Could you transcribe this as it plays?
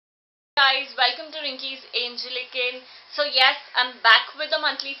Guys, welcome to Rinky's Angelican. So yes, I'm back with the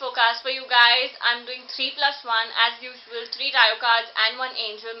monthly forecast for you guys. I'm doing 3 plus 1 as usual, 3 tarot cards and 1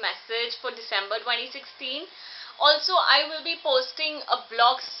 angel message for December 2016. Also, I will be posting a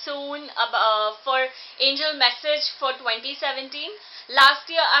blog soon for angel message for 2017. Last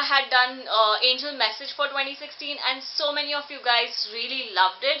year I had done angel message for 2016 and so many of you guys really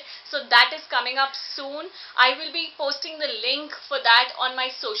loved it. So that is coming up soon. I will be posting the link for that on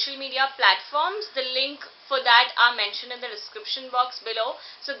my social media platforms. The link for that are mentioned in the description box below.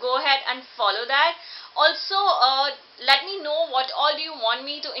 So go ahead and follow that. Also, let me know what all do you want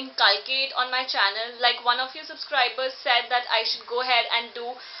me to inculcate on my channel. Like one of your subscribers said that I should go ahead and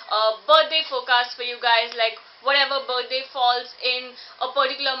do a birthday forecast for you guys, like whatever birthday falls in a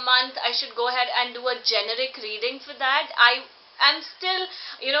particular month, I should go ahead and do a generic reading for that. I'm still,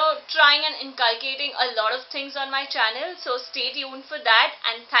 trying and inculcating a lot of things on my channel. So stay tuned for that.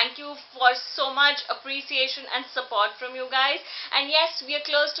 And thank you for so much appreciation and support from you guys. And yes, we are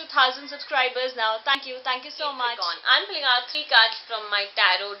close to 1,000 subscribers now. Thank you. Thank you so much. I'm pulling out 3 cards from my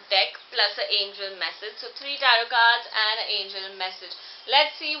tarot deck plus an angel message. So 3 tarot cards and an angel message.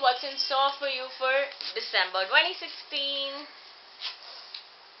 Let's see what's in store for you for December 2016.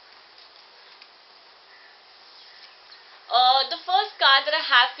 The first card that I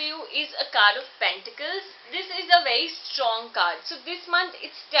have for you is a card of Pentacles. This is a very strong card. So this month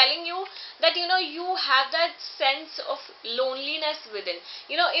it's telling you that you have that sense of loneliness within.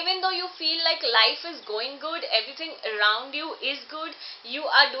 Even though you feel like life is going good, everything around you is good, you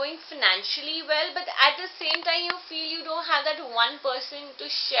are doing financially well, but at the same time you feel you don't have that one person to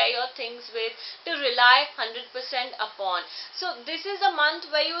share your things with, to rely 100% upon. So this is a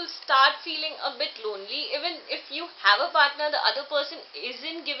month where you'll start feeling a bit lonely. Even if you have a partner, the other person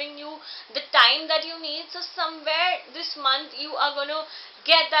isn't giving you the time that you need. So somewhere this month you are going to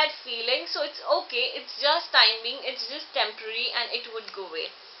get that feeling. So it's okay, it's just timing, it's just temporary, and it would go away.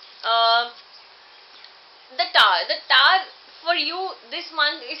 The Tower for you this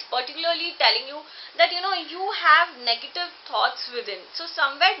month is particularly telling you that you have negative thoughts within. So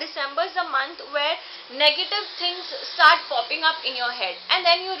somewhere December is a month where negative things start popping up in your head, and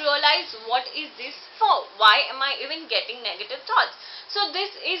then you realize, what is this for? Why am I even getting negative thoughts? So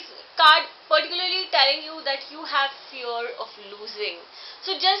this is card particularly telling you that you have fear of losing.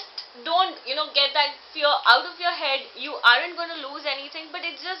 So just don't get that fear out of your head. You aren't going to lose anything, but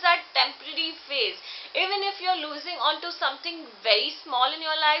it's just that temporary phase. Even if you're losing onto something very small in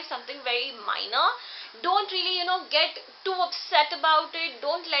your life, something very minor, don't really get too upset about it.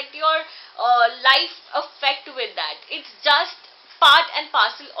 Don't let your life affect with that. It's just part and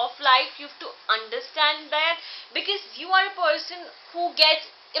parcel of life. You have to understand that, because you are a person who gets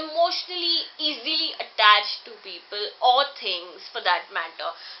emotionally easily attached to people or things for that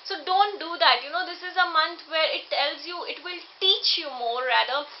matter. So don't do that. This is a month where it tells you, it will teach you more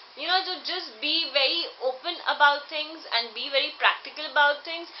rather, to just be very open about things and be very practical about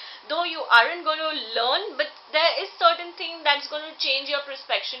things. Though you aren't going to learn, but there is certain thing that's going to change your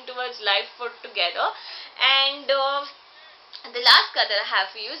perspective towards life for together. And the last card that I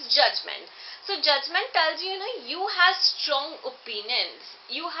have for you is Judgment. So Judgment tells you, you have strong opinions,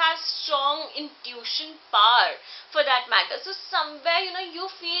 you have strong intuition power for that matter. So somewhere, you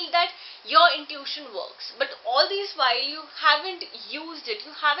feel that your intuition works, but all this while you haven't used it,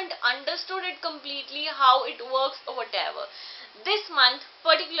 you haven't understood it completely, how it works or whatever. This month,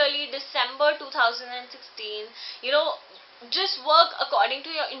 particularly December 2016, just work according to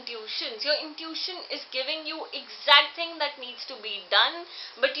your intuitions. Your intuition is giving you exact thing that needs to be done,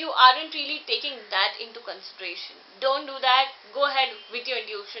 but you aren't really taking that into consideration. Don't do that. Go ahead with your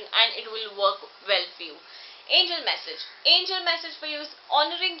intuition and it will work well for you. Angel message. Angel message for you is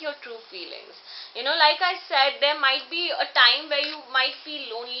honoring your true feelings. Like I said, there might be a time where you might feel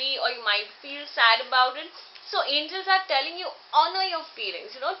lonely or you might feel sad about it. So angels are telling you, honor your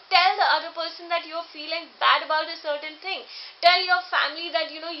feelings. Tell the other person that you're feeling bad about a certain thing. Tell your family that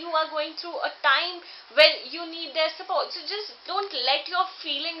you are going through a time when you need their support. So just don't let your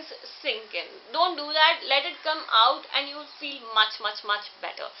feelings sink in. Don't do that. Let it come out and you'll feel much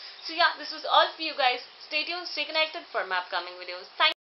better. So yeah, this was all for you guys. Stay tuned, stay connected for my upcoming videos. Thank you.